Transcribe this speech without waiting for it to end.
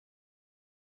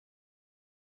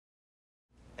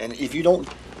And if you don't...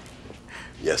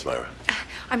 Yes, Myra.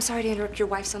 I'm sorry to interrupt. Your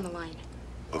wife's on the line.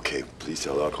 Okay, please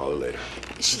tell her I'll call her later.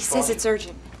 She says it's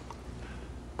urgent.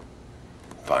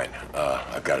 Fine.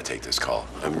 I've got to take this call.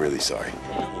 I'm really sorry.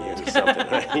 You something,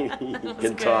 right? You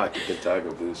can talk. You can talk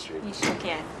on Blue Street. You sure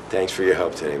can. Thanks for your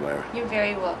help today, Myra. You're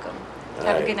very welcome. All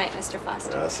Have right. a good night, Mr.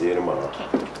 Foster. I'll see you tomorrow.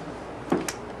 Okay.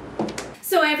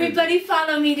 So everybody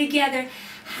follow me together.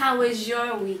 How was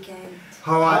your weekend?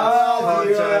 How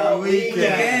was your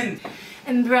weekend?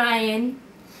 And Brian,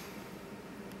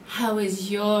 how was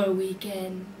your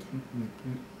weekend?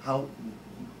 How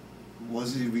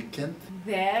was your weekend?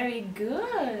 Very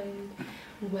good.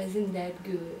 Wasn't that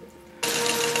good?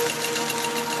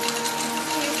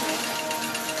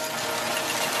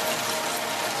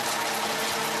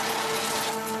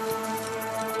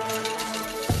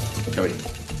 Cody,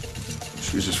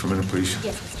 excuse us for a minute, please.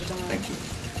 Yes, Mr. Dolan. Thank you.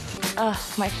 Ugh,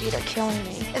 my feet are killing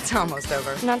me. It's almost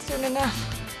over. Not soon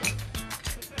enough.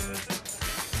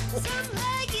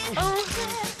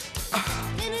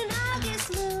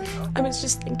 I was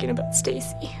just thinking about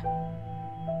Stacy.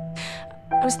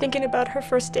 I was thinking about her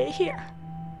first day here.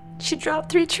 She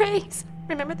dropped 3 trays.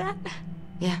 Remember that?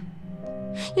 Yeah.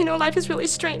 You know, life is really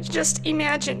strange. Just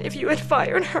imagine if you had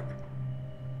fired her.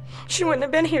 She wouldn't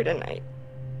have been here tonight.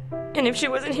 And if she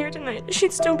wasn't here tonight,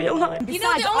 she'd still be alive. You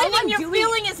know, the only thing you're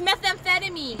feeling is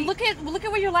methamphetamine. Look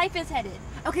at where your life is headed.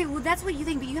 Okay, well, that's what you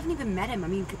think, but you haven't even met him. I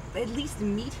mean, at least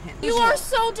meet him. You are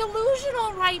so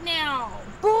delusional right now.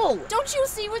 Bull! Don't you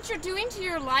see what you're doing to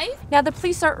your life? Now, the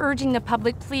police are urging the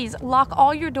public, please lock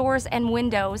all your doors and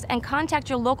windows and contact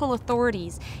your local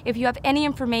authorities if you have any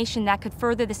information that could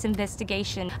further this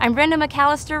investigation. I'm Brenda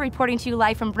McAllister reporting to you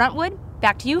live from Brentwood.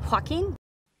 Back to you, Joaquin.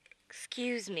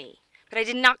 Excuse me, but I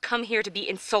did not come here to be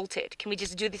insulted. Can we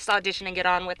just do this audition and get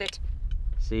on with it?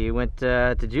 So you went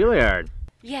to Juilliard?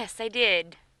 Yes, I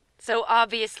did. So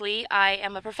obviously, I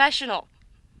am a professional.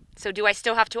 So do I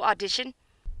still have to audition?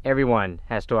 Everyone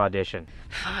has to audition.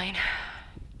 Fine.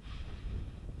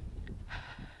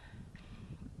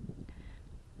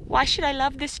 Why should I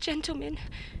love this gentleman?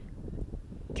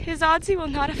 His odds will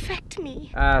not affect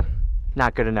me.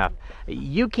 Not good enough.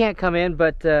 You can't come in,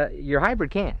 but your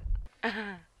hybrid can.